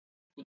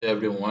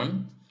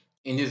Everyone,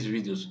 in this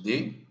video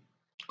today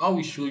I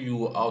will show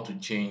you how to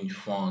change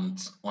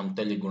fonts on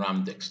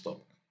Telegram desktop.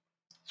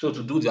 So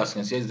to do this, as you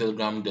can see,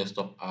 Telegram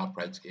desktop app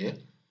right here.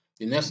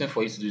 The next thing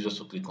for you to do is just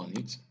to click on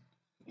it.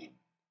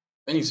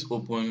 When it's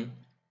open,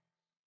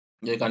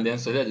 you can then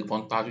select the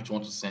contact which you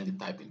want to send the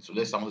typing. So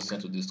let's say I want to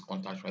send to this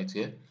contact right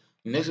here.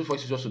 The next thing for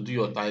you is just to do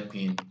your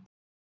typing.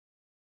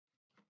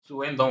 So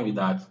when done with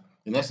that,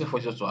 the next thing for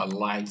you is just to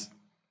highlight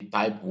the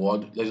type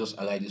word. Let's just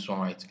highlight this one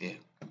right here.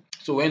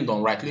 So when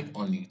done, right click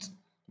on it,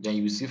 then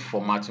you will see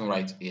formatting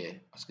right here,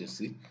 as you can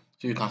see.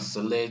 So you can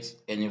select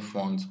any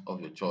font of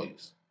your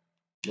choice.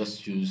 Let's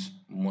choose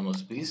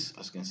monospace.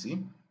 As you can see,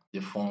 the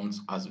font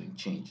has been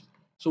changed.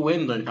 So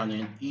when done, you can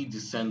then hit the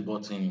send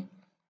button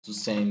to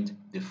send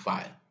the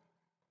file.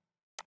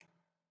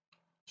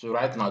 So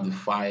right now the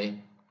file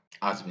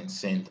has been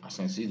sent. As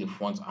you can see, the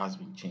font has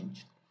been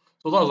changed.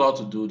 So that's how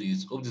to do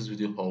this. Hope this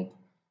video helped.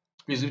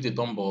 Please leave a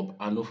thumb up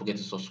and don't forget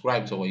to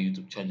subscribe to our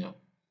YouTube channel.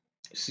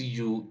 See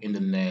you in the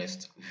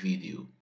next video.